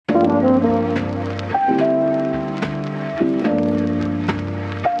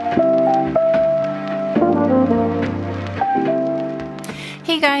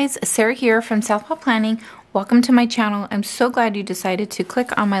guys, Sarah here from Southpaw Planning. Welcome to my channel. I'm so glad you decided to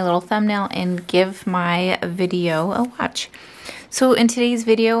click on my little thumbnail and give my video a watch. So in today's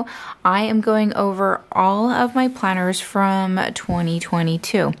video, I am going over all of my planners from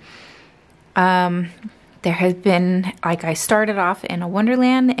 2022. There has been, like, I started off in a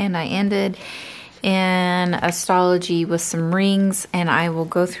Wonderland and I ended in a Stalogy with some rings, and I will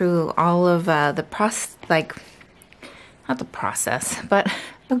go through all of the process, like, not the process, but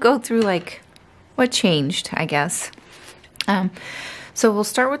we'll go through like what changed, I guess. So we'll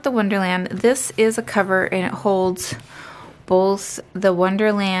start with the Wonderland. This is a cover and it holds both the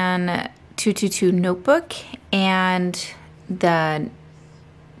Wonderland222 notebook and the,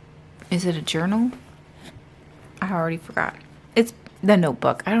 is it a journal? I already forgot. It's the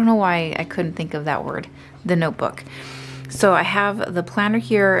notebook. I don't know why I couldn't think of that word, the notebook. So I have the planner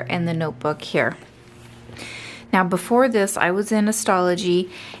here and the notebook here. Now before this, I was in Stalogy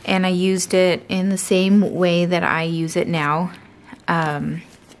and I used it in the same way that I use it now. And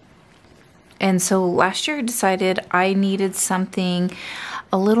so last year I decided I needed something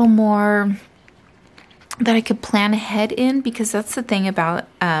a little more that I could plan ahead in, because that's the thing about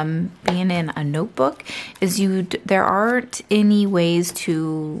being in a notebook is there aren't any ways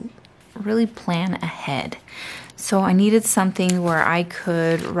to really plan ahead. So I needed something where I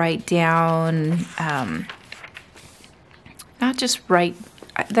could write down, not just write,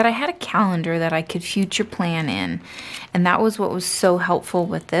 that I had a calendar that I could future plan in. And that was what was so helpful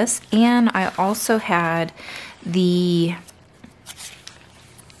with this. And I also had the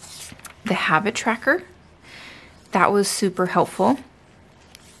habit tracker. That was super helpful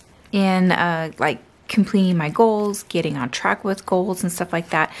in like completing my goals, getting on track with goals and stuff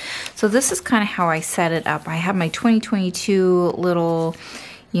like that. So this is kind of how I set it up. I have my 2022 little,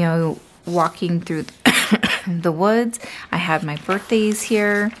 you know, walking through the woods. I had my birthdays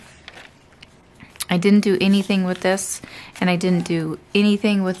here. I didn't do anything with this, and I didn't do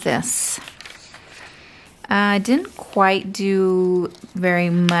anything with this. I didn't quite do very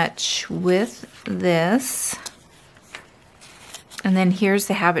much with this. And then here's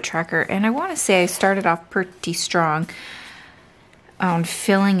the habit tracker, and I want to say I started off pretty strong on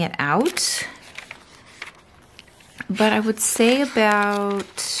filling it out. But I would say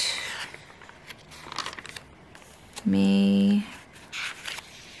about May,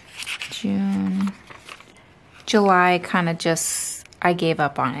 June, July, kind of just, I gave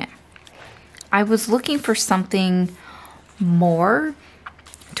up on it. I was looking for something more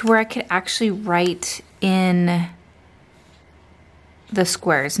to where I could actually write in the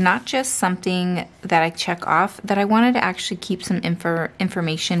squares, not just something that I check off, that I wanted to actually keep some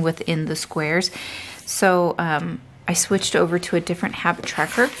information within the squares. So I switched over to a different habit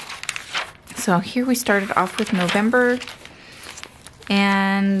tracker. So here we started off with November,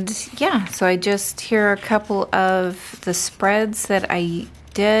 and yeah, so here are a couple of the spreads that I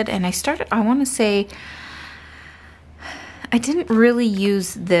did, and I want to say I didn't really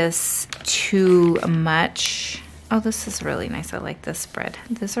use this too much. Oh, this is really nice. I like this spread.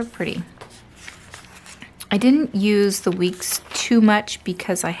 These are pretty. I didn't use the weeks too much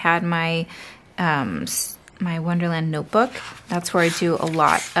because I had my my Wonderland notebook. That's where I do a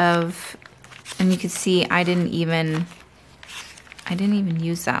lot of, and you can see I didn't even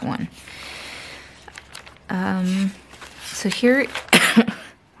use that one. So here,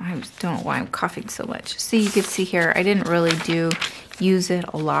 I don't know why I'm coughing so much. See, you can see here, I didn't really use it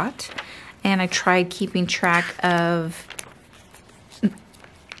a lot. And I tried keeping track of,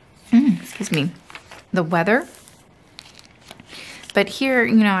 excuse me, the weather. But here,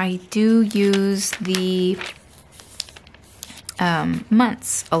 you know, I do use the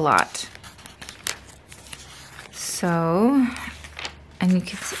months a lot. So, and you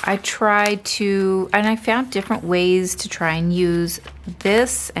can see, I tried to, and I found different ways to try and use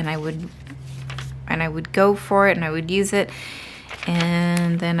this, and I would go for it and I would use it,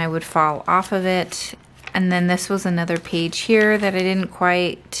 and then I would fall off of it. And then this was another page here that I didn't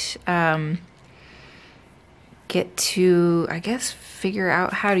quite get to, I guess, figure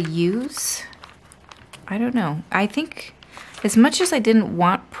out how to use. I don't know. I think as much as I didn't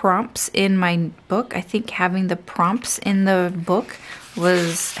want prompts in my book, I think having the prompts in the book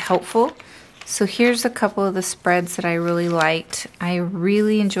was helpful. So here's a couple of the spreads that I really liked. I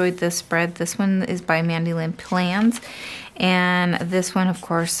really enjoyed this spread. This one is by Mandy Lynn Plans. And this one, of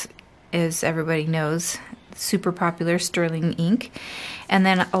course, is, everybody knows, super popular, Sterling ink. And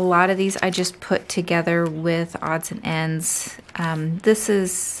then a lot of these I just put together with odds and ends. This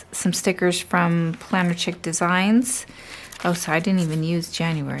is some stickers from Planner Chick Designs. Oh, so I didn't even use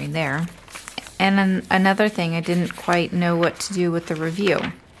January there. And then another thing, I didn't quite know what to do with the review.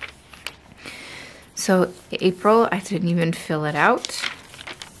 So April, I didn't even fill it out.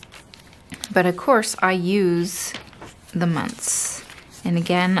 But of course, I use the months. And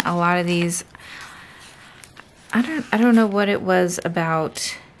again, a lot of these, I don't know what it was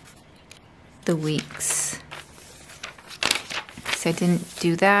about the weeks. So I didn't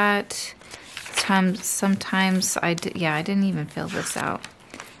do that. Sometimes I did, yeah, I didn't even fill this out.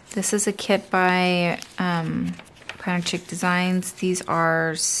 This is a kit by Planner Chick Designs. These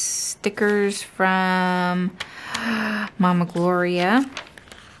are stickers from Mama Gloria.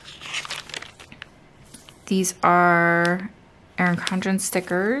 These are Erin Condren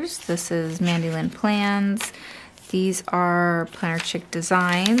stickers. This is Mandy Lynn Plans. These are Planner Chick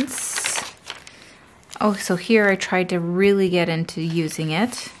Designs. Oh, so here I tried to really get into using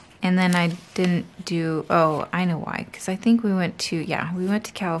it. And then I didn't do, oh, I know why. Because I think we went to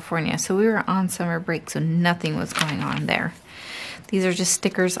California. So we were on summer break, so nothing was going on there. These are just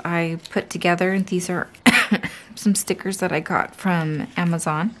stickers I put together. These are some stickers that I got from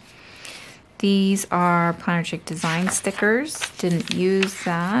Amazon. These are Planner Chick Design stickers. Didn't use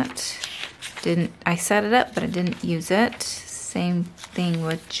that. I set it up, but I didn't use it. Same thing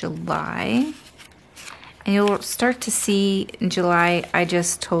with July. And you'll start to see in July, I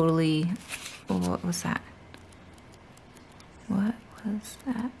just totally, oh, what was that? What was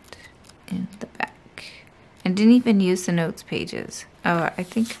that in the back? I didn't even use the notes pages. Oh, I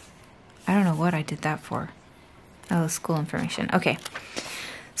don't know what I did that for. Oh, school information. Okay.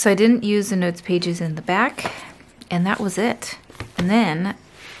 So I didn't use the notes pages in the back, and that was it. And then,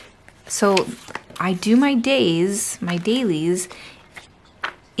 so I do my dailies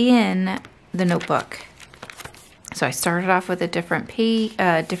in the notebook. So I started off with a different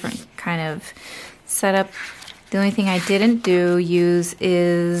different kind of setup. The only thing I didn't use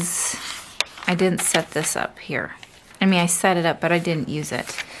is I didn't set this up here. I mean, I set it up, but I didn't use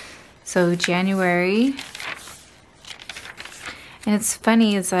it. So January, and it's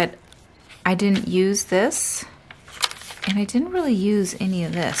funny is that I didn't use this, and I didn't really use any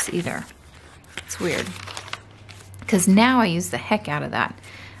of this either. It's weird, because now I use the heck out of that.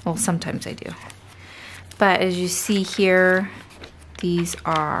 Well, sometimes I do. But as you see here, these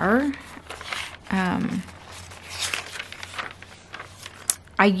are,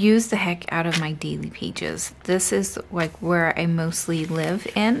 I use the heck out of my daily pages. This is like where I mostly live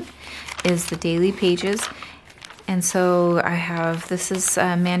in, is the daily pages. And so I have, this is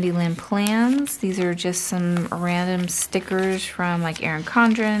Mandy Lynn Plans. These are just some random stickers from like Erin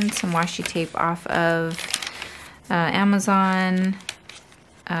Condren, some washi tape off of Amazon.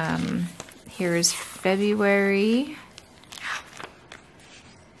 Here's February.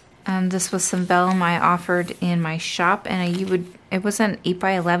 This was some vellum I offered in my shop, and it wasn't 8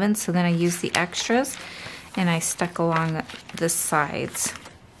 by 11, so then I used the extras and I stuck along the sides.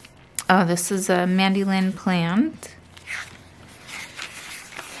 Oh, this is a Mandy Lynn Plan.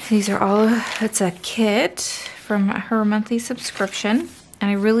 These are all, it's a kit from her monthly subscription, and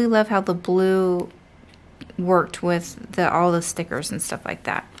I really love how the blue worked with all the stickers and stuff like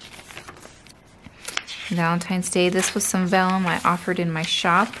that. Valentine's Day, this was some vellum I offered in my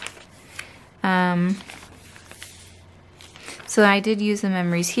shop. So I did use the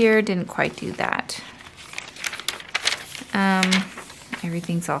memories here, didn't quite do that.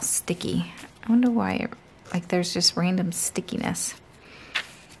 Everything's all sticky. I wonder why, like there's just random stickiness.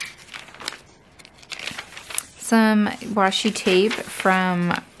 Some washi tape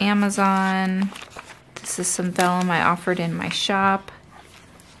from Amazon. This is some vellum I offered in my shop.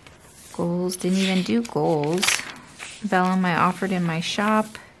 Goals, didn't even do goals. Vellum I offered in my shop.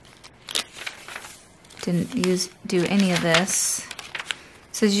 Didn't do any of this.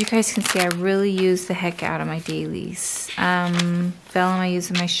 So as you guys can see, I really use the heck out of my dailies. Vellum I use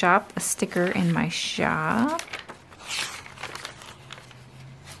in my shop, a sticker in my shop.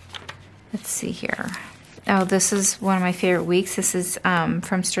 Let's see here. Oh, this is one of my favorite weeks. This is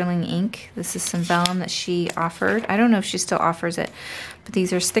from Sterling Ink. This is some vellum that she offered. I don't know if she still offers it, but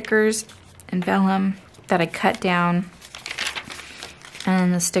these are stickers and vellum that I cut down.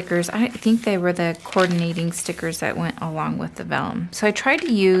 And the stickers, I think they were the coordinating stickers that went along with the vellum. So I tried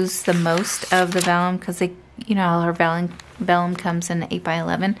to use the most of the vellum because they, you know, her vellum comes in 8 by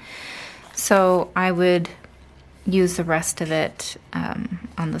 11. So I would use the rest of it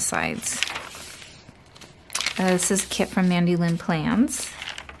on the sides. This is a kit from Mandy Lynn Plans.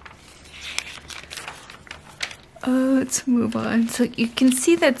 Oh, let's move on. So you can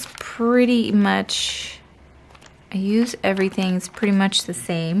see that's pretty much, I use everything, it's pretty much the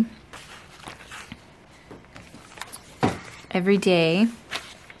same every day.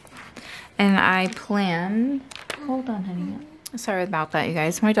 And I plan, hold on honey, sorry about that you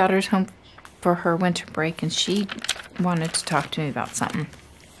guys, my daughter's home for her winter break, and she wanted to talk to me about something.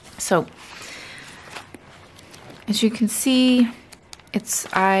 So, as you can see,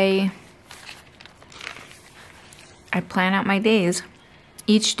 I plan out my days.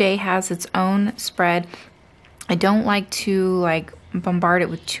 Each day has its own spread. I don't like to bombard it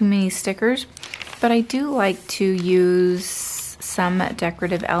with too many stickers, but I do like to use some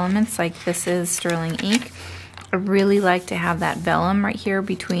decorative elements, like this is sterling ink. I really like to have that vellum right here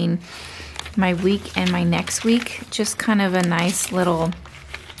between my week and my next week, just kind of a nice little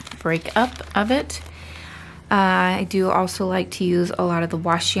breakup of it. I do also like to use a lot of the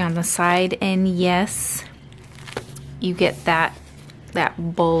washi on the side, and yes, you get that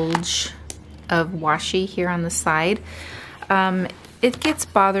bulge of washi here on the side. It gets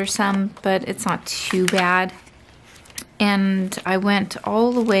bothersome, but it's not too bad. And I went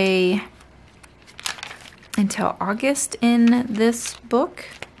all the way until August in this book.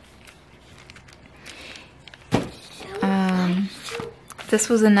 This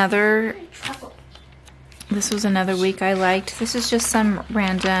was another week I liked. This is just some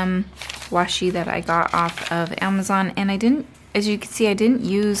random washi that I got off of Amazon, and I didn't, as you can see, I didn't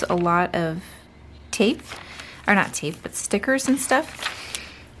use a lot of tape, or not tape, but stickers and stuff.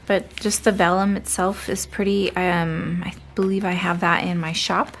 But just the vellum itself is pretty. I believe I have that in my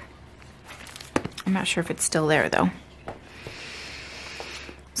shop. I'm not sure if it's still there though.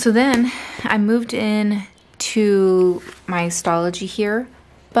 So then I moved in to my Stalogy here,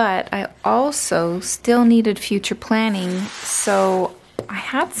 but I also still needed future planning, so I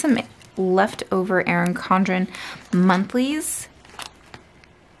had some leftover Erin Condren monthlies.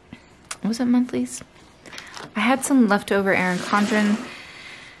 Was it monthlies? I had some leftover Erin Condren,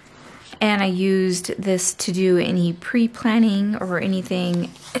 and I used this to do any pre-planning or anything.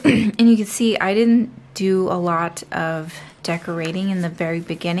 And you can see I didn't do a lot of decorating in the very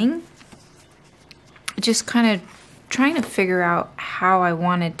beginning. Just kind of trying to figure out how I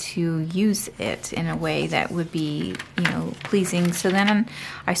wanted to use it in a way that would be, you know, pleasing. So then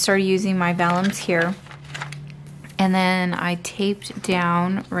I started using my vellums here, and then I taped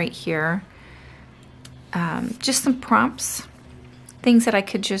down right here just some prompts, things that I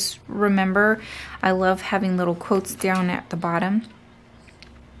could just remember. I love having little quotes down at the bottom.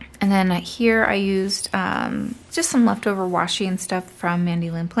 And then here I used just some leftover washi and stuff from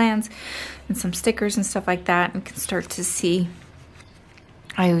Mandy Lynn Plans, and some stickers and stuff like that. And you can start to see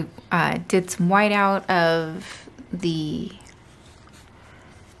I did some whiteout of the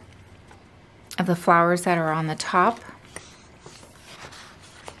flowers that are on the top.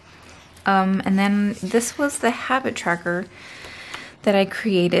 And then this was the habit tracker that I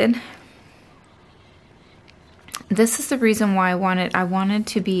created. This is the reason why I wanted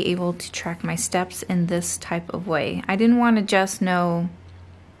to be able to track my steps in this type of way. I didn't want to just know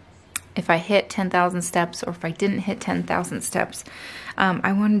if I hit 10,000 steps or if I didn't hit 10,000 steps.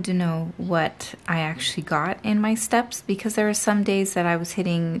 I wanted to know what I actually got in my steps, because there were some days that I was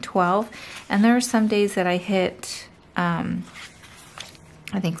hitting 12, and there were some days that I hit, I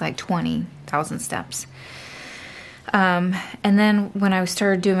think like 20,000 steps. And then when I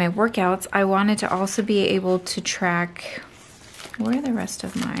started doing my workouts, I wanted to also be able to track, where are the rest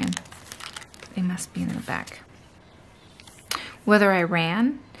of mine? They must be in the back. Whether I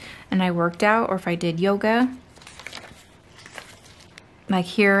ran and I worked out, or if I did yoga. Like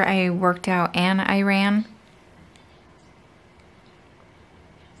here, I worked out and I ran.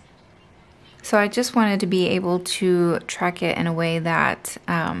 So I just wanted to be able to track it in a way that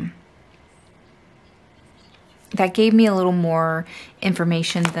that gave me a little more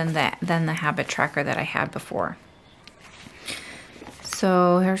information than the habit tracker that I had before.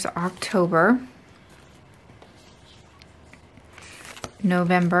 So here's October,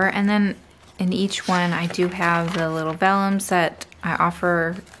 November, and then in each one I do have the little vellums that I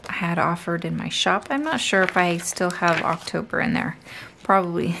had offered in my shop. I'm not sure if I still have October in there.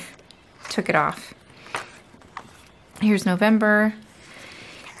 Probably took it off. Here's November,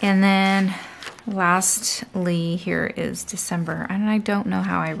 and then lastly here is December, and I don't know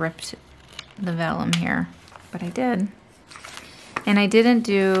how I ripped the vellum here, but I did. And I didn't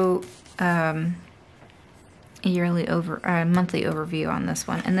do a monthly overview on this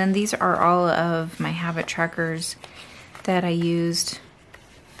one. And then these are all of my habit trackers that I used,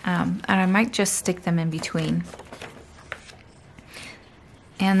 and I might just stick them in between.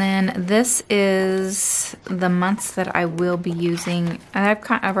 And then this is the months that I will be using. And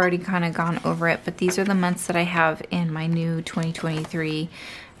I've already kind of gone over it, but these are the months that I have in my new 2023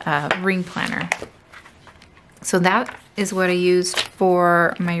 ring planner. So that is what I used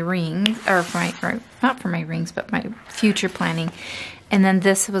for my rings, or not for my rings, but my future planning. And then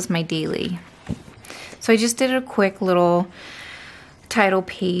this was my daily. So I just did a quick little title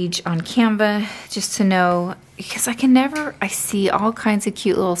page on Canva just to know, because I see all kinds of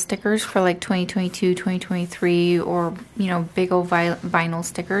cute little stickers for like 2022, 2023, or, you know, big old vinyl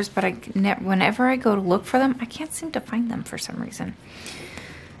stickers, but whenever I go to look for them, I can't seem to find them for some reason.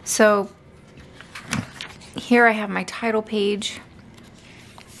 So here I have my title page,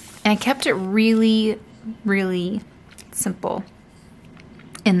 and I kept it really, really simple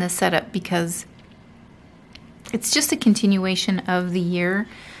in the setup because it's just a continuation of the year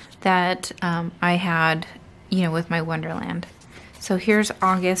that I had, you know, with my Wonderland. So here's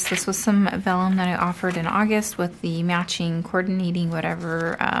August. This was some vellum that I offered in August with the matching coordinating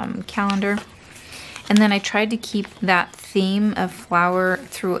whatever calendar. And then I tried to keep that theme of flower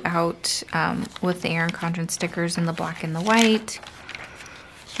throughout with the Erin Condren stickers in the black and the white.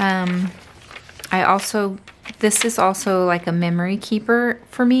 This is also like a memory keeper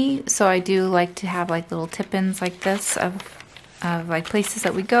for me, so I do like to have like little tip-ins like this of like places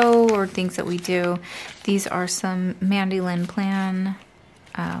that we go or things that we do. These are some Mandy Lynn Plan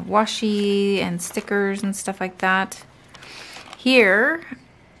washi and stickers and stuff like that. Here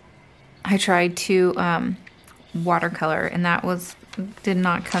I tried to watercolor, and that did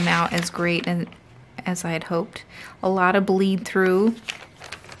not come out as great as I had hoped. A lot of bleed through.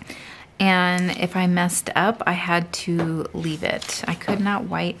 And if I messed up, I had to leave it. I could not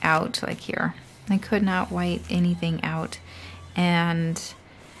white out like here. I could not white anything out. And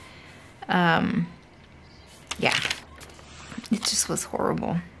yeah, it just was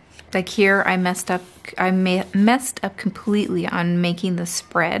horrible. Like here, I messed up completely on making the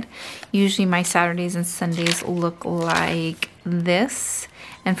spread. Usually my Saturdays and Sundays look like this.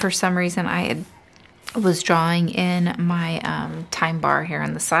 And for some reason I was drawing in my time bar here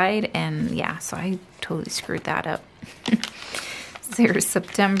on the side, and yeah, so I totally screwed that up. So here's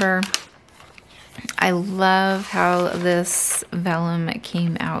September. I love how this vellum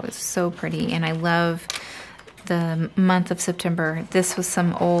came out. It's so pretty, and I love the month of September. This was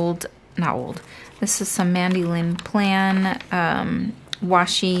some this is some Mandy Lynn Plan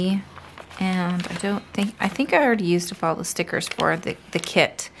washi, and I think I already used up all the stickers for the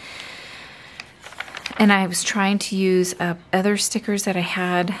kit. And I was trying to use other stickers that I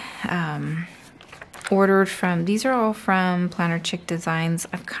had ordered from, these are all from Planner Chick Designs.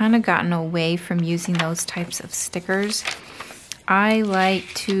 I've kind of gotten away from using those types of stickers. I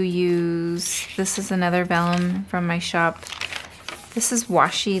like to use, this is another vellum from my shop. This is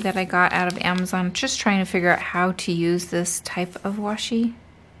washi that I got out of Amazon. Just trying to figure out how to use this type of washi,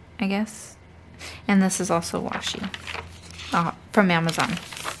 I guess. And this is also washi from Amazon.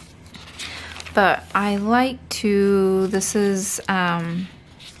 But I like to, this is vellum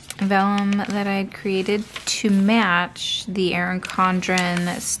that I had created to match the Erin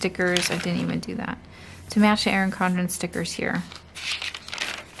Condren stickers. I didn't even do that. To match the Erin Condren stickers here.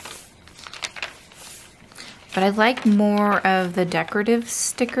 But I like more of the decorative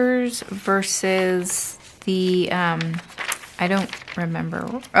stickers versus the, I don't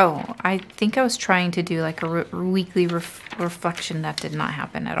remember. Oh, I think I was trying to do like a weekly reflection. That did not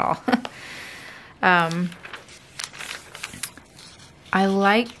happen at all. I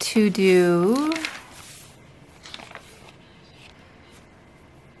like to do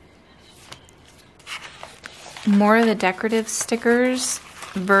more of the decorative stickers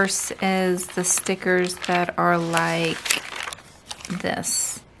versus the stickers that are like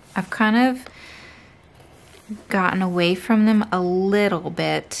this. I've kind of gotten away from them a little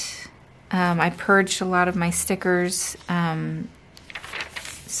bit. I purged a lot of my stickers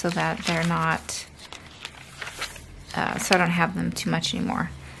so that they're not so I don't have them too much anymore.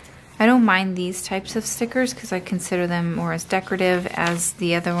 I don't mind these types of stickers because I consider them more as decorative as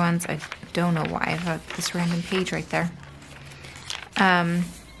the other ones. I don't know why. I have this random page right there. And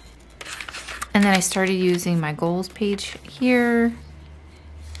then I started using my goals page here.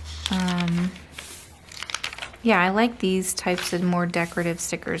 Yeah, I like these types of more decorative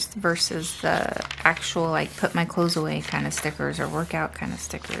stickers versus the actual like put my clothes away kind of stickers or workout kind of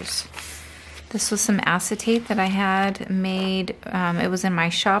stickers. This was some acetate that I had made. It was in my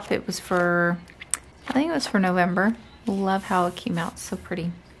shop. It was for, I think it was for November. Love how it came out. So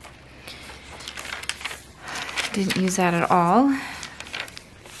pretty. Didn't use that at all.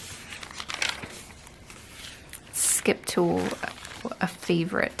 Skip to a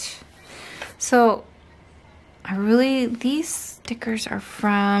favorite. So these stickers are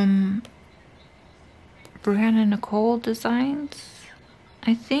from Brianna Nicole Designs,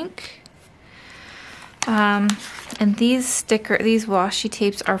 I think. And these washi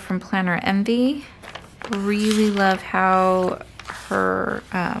tapes are from Planner Envy. Really love how her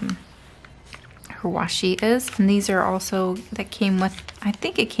her washi is. And these are also, that came with, I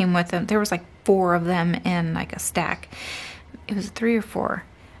think it came with them. There was like 4 of them in like a stack. It was 3 or 4.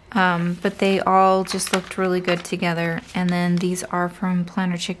 But they all just looked really good together. And then these are from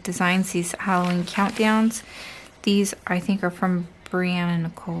Planner Chick Designs, these Halloween countdowns. These I think are from Brianna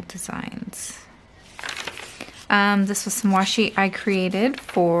Nicole Designs. This was some washi I created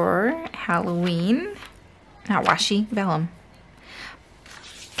for Halloween. Not washi, vellum.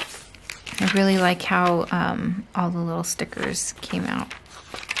 I really like how all the little stickers came out.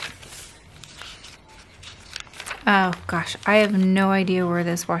 Oh gosh, I have no idea where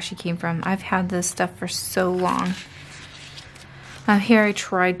this washi came from. I've had this stuff for so long. Here I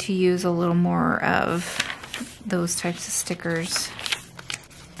tried to use a little more of those types of stickers.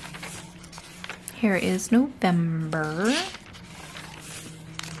 Here is November.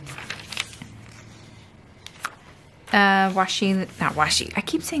 Washi, not washi, I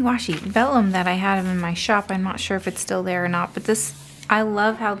keep saying washi, vellum that I had in my shop. I'm not sure if it's still there or not, but this, I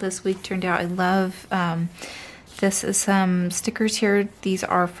love how this week turned out. I love, this is some stickers here. These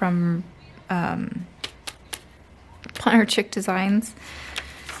are from Planner Chick Designs.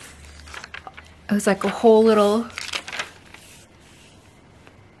 It was like a whole little,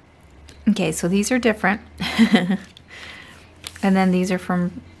 okay, so these are different. And then these are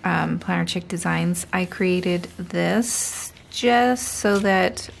from Planner Chick Designs. I created this just so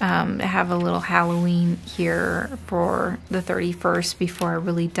that I have a little Halloween here for the 31st before I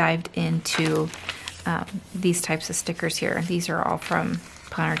really dived into these types of stickers here. These are all from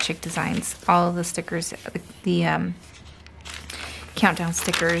Planner Chick Designs. All of the stickers, the countdown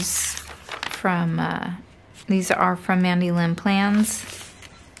stickers from, these are from Mandy Lynn Plans.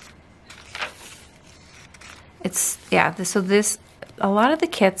 It's, yeah, so this, a lot of the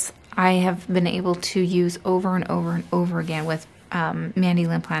kits I have been able to use over and over and over again with Mandy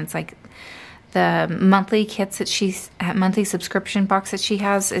Lynn Plans. Like the monthly kits that she's, monthly subscription box that she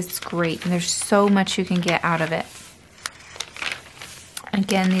has, it's great. And there's so much you can get out of it.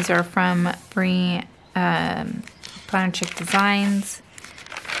 Again, these are from Planner Chick Designs.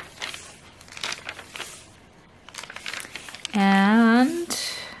 And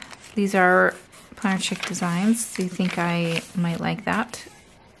these are Planner Chick Designs. Do you think I might like that?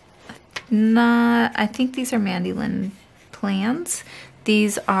 I think these are Mandy Lynn Plans.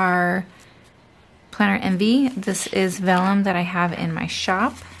 These are Planner Envy. This is vellum that I have in my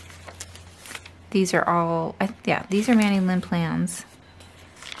shop. These are all, yeah, these are Mandy Lynn Plans.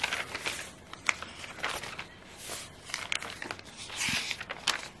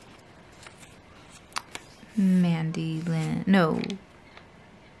 Mandy Lynn, no.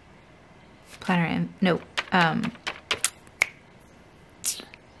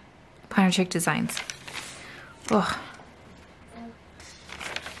 Planner Chick Designs. Ugh.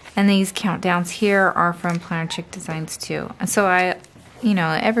 And these countdowns here are from Planner Chick Designs too. And so I, you know,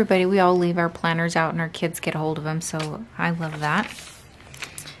 everybody, we all leave our planners out and our kids get a hold of them. So I love that.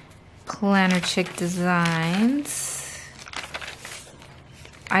 Planner Chick Designs.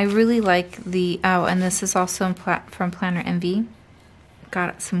 I really like the, oh, and this is also from Planner Envy.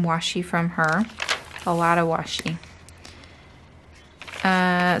 Got some washi from her. A lot of washi.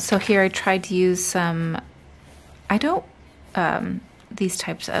 So here I tried to use some, I don't, these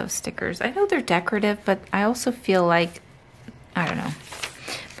types of stickers. I know they're decorative, but I also feel like, I don't know.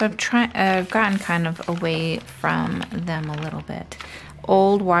 But I've gotten kind of away from them a little bit.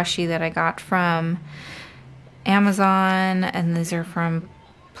 Old washi that I got from Amazon, and these are from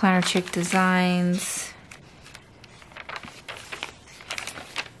Planner Chick Designs.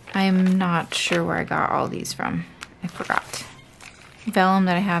 I'm not sure where I got all these from. I forgot. Vellum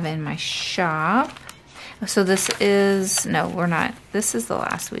that I have in my shop. So this is, no, we're not. This is the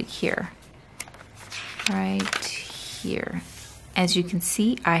last week here. Right here. As you can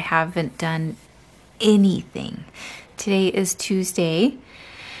see, I haven't done anything. Today is Tuesday.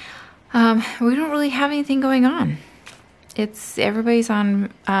 We don't really have anything going on. Everybody's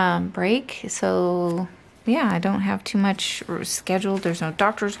on break, so yeah, I don't have too much scheduled. There's no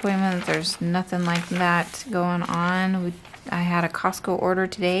doctor's appointment. There's nothing like that going on. I had a Costco order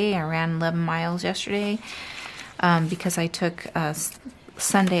today. I ran 11 miles yesterday because I took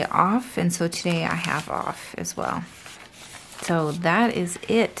Sunday off, and so today I have off as well. So that is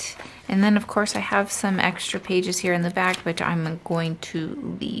it. And then of course I have some extra pages here in the back, which I'm going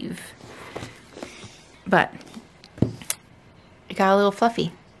to leave. But it got a little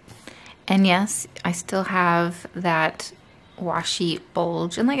fluffy. And yes, I still have that washi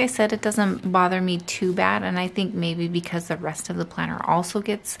bulge. And like I said, it doesn't bother me too bad. And I think maybe because the rest of the planner also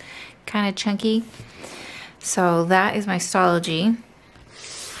gets kind of chunky. So that is my Stalogy.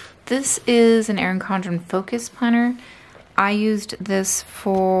 this is an Erin Condren Focus Planner. I used this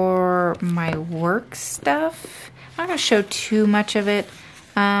for my work stuff. I'm not going to show too much of it.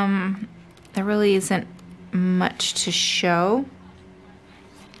 There really isn't much to show.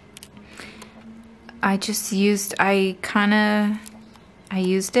 I used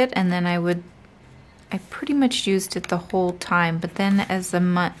it, and then I pretty much used it the whole time, but then as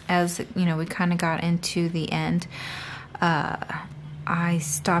you know, we kind of got into the end, I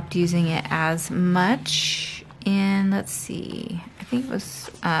stopped using it as much in, let's see, I think it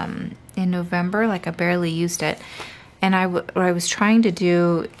was in November. Like, I barely used it. And what I was trying to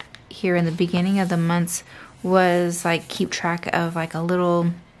do here in the beginning of the months was like keep track of like a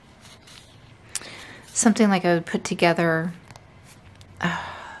little something like I would put together,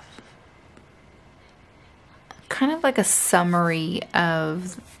 kind of like a summary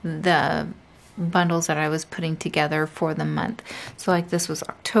of the bundles that I was putting together for the month. So like this was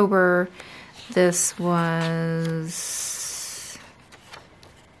October, this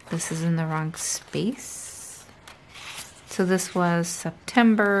is in the wrong space. So this was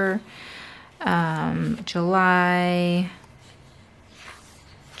September, July,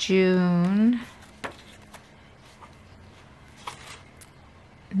 June,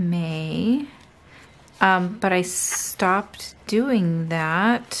 May, but I stopped doing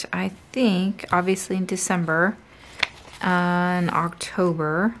that, I think, obviously in December and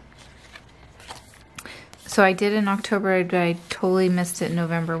October. So I did in October, but I totally missed it in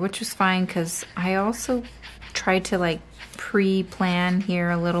November, which was fine because I also tried to like pre-plan here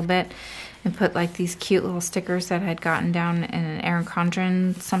a little bit and put like these cute little stickers that I'd gotten down in an Erin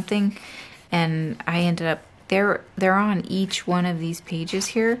Condren something, and I ended up, they're on each one of these pages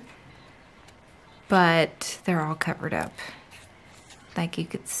here, but they're all covered up. Like you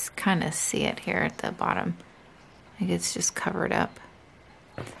could kind of see it here at the bottom. Like it's just covered up.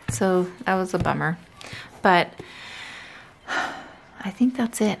 So that was a bummer. But I think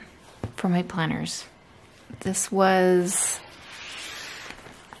that's it for my planners. This was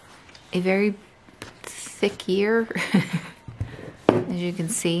a very thick year. As you can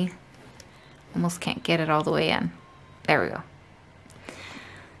see, almost can't get it all the way in. There we go.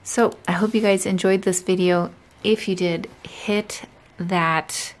 So I hope you guys enjoyed this video. If you did, hit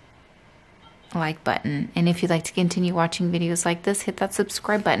that like button. And if you'd like to continue watching videos like this, hit that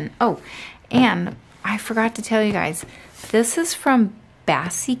subscribe button. Oh, and I forgot to tell you guys, this is from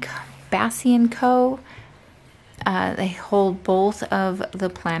Bassie & Co. They hold both of the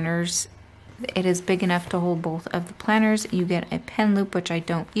planners. It is big enough to hold both of the planners. You get a pen loop, which I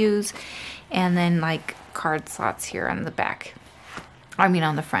don't use, and then like card slots here on the back. I mean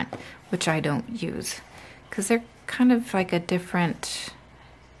on the front, which I don't use because they're kind of like a different,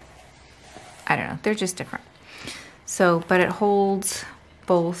 I don't know, they're just different. So, but it holds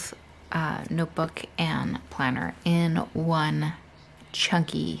both notebook and planner in one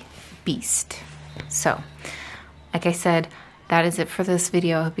chunky beast. So, like I said, that is it for this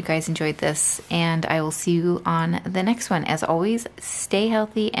video. I hope you guys enjoyed this, and I will see you on the next one. As always, stay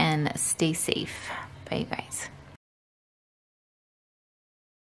healthy and stay safe. Bye, you guys.